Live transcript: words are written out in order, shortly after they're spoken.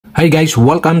Hi guys,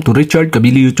 welcome to Richard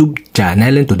Cabile YouTube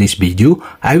channel. In today's video,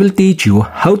 I will teach you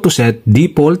how to set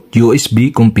default USB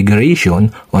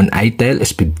configuration on itel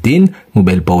S15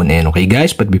 mobile phone. And okay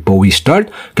guys, but before we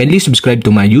start, kindly subscribe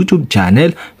to my YouTube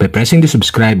channel by pressing the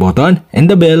subscribe button and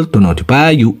the bell to notify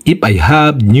you if I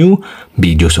have new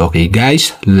videos. Okay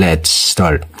guys, let's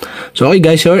start. So okay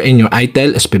guys, here in your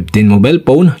itel S15 mobile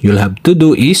phone, you'll have to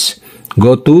do is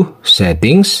go to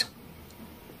settings.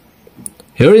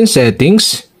 Here in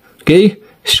settings, okay,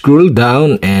 scroll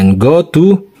down and go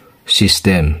to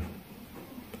system.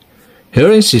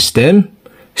 Here in system,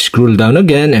 scroll down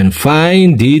again and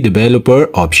find the developer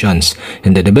options.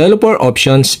 And the developer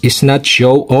options is not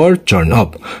show or turn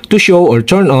off. To show or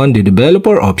turn on the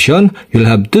developer option, you'll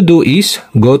have to do is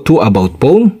go to about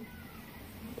phone.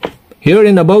 Here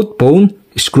in about phone,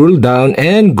 scroll down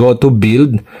and go to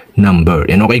build number.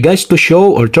 And okay guys, to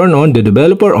show or turn on the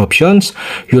developer options,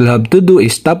 you'll have to do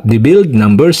is tap the build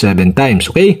number 7 times.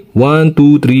 Okay, 1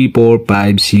 2 3 4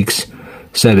 5 6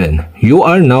 7. You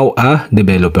are now a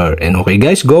developer. And okay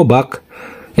guys, go back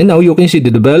and now you can see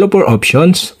the developer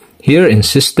options here in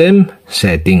system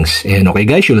settings. And okay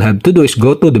guys, you'll have to do is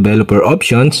go to developer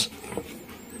options.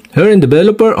 Here in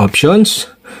developer options,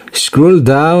 scroll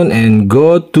down and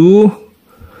go to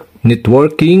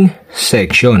networking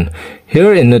section.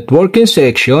 Here in networking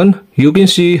section, you can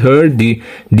see here the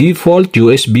default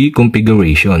USB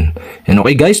configuration. And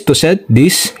okay guys, to set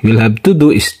this, you'll have to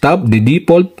do is tap the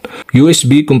default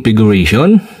USB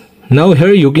configuration. Now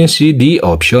here you can see the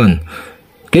option.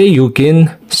 Okay, you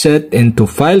can set into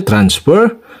file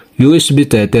transfer, USB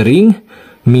tethering,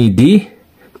 MIDI,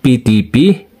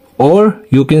 PTP, or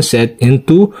you can set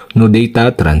into no data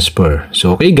transfer.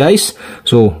 So okay guys,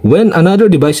 so when another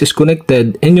device is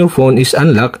connected and your phone is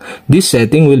unlocked, this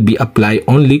setting will be applied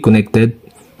only connected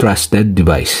trusted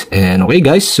device. And okay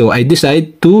guys, so I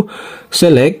decide to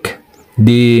select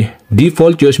the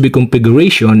default USB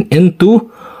configuration into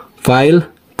file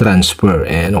transfer.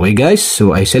 And okay guys,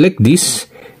 so I select this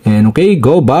and okay,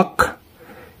 go back.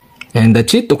 And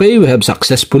that's it. Okay, we have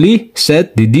successfully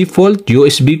set the default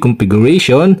USB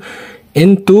configuration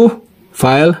into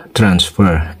file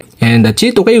transfer. And that's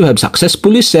it. Okay, we have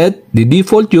successfully set the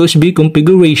default USB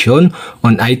configuration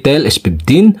on itel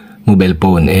S15 mobile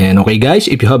phone. And okay guys,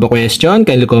 if you have a question,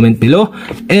 kindly comment below.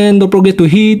 And don't forget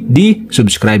to hit the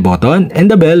subscribe button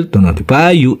and the bell to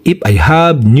notify you if I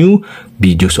have new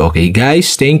videos. Okay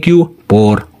guys, thank you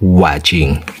for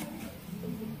watching.